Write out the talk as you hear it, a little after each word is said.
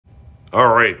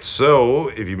All right, so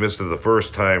if you missed it the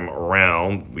first time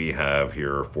around, we have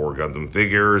here 4 Gundam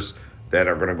figures that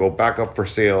are going to go back up for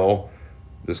sale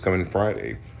this coming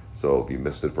Friday. So if you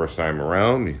missed it first time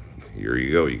around, here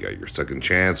you go. You got your second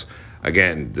chance.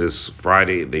 Again, this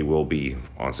Friday they will be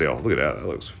on sale. Look at that. That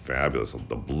looks fabulous.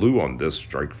 The blue on this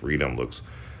Strike Freedom looks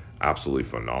absolutely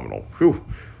phenomenal. Whew.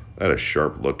 That is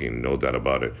sharp looking, no doubt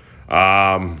about it.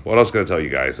 What else can I tell you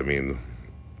guys? I mean,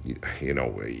 you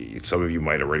know, some of you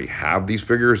might already have these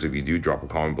figures. If you do, drop a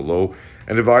comment below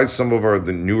and advise some of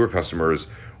the newer customers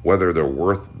whether they're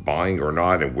worth buying or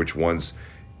not, and which ones,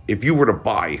 if you were to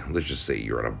buy, let's just say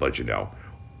you're on a budget now,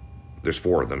 there's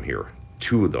 4 of them here,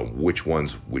 2 of them, which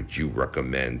ones would you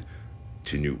recommend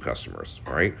to new customers?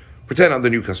 All right, pretend I'm the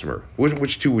new customer.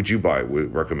 Which 2 would you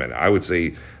would recommend? I would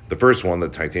say the first one, the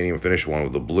titanium finish one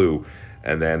with the blue,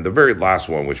 and then the very last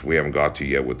one, which we haven't got to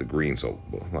yet, with the green. So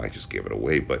well, I just gave it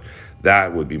away, but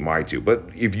that would be my 2. But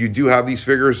if you do have these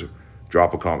figures,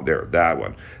 drop a comment there. That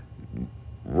one.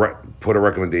 Put a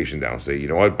recommendation down. Say, you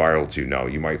know what, buy all 2. Now,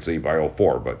 you might say buy all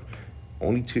 4, but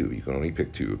only 2. You can only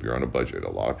pick 2 if you're on a budget. A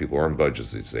lot of people are on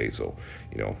budgets, they say. So,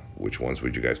 you know, which ones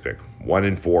would you guys pick? 1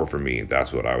 and 4 for me.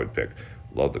 That's what I would pick.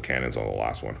 Love the cannons on the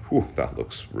last one. Whew, that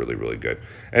looks really, really good.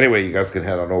 Anyway, you guys can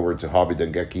head on over to Hobby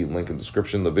Dengeki, link in the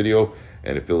description of the video,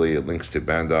 and affiliate links to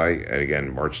Bandai. And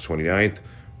again, March 29th,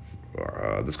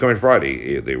 this coming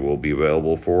Friday, they will be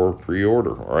available for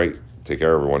pre-order. All right, take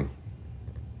care, everyone.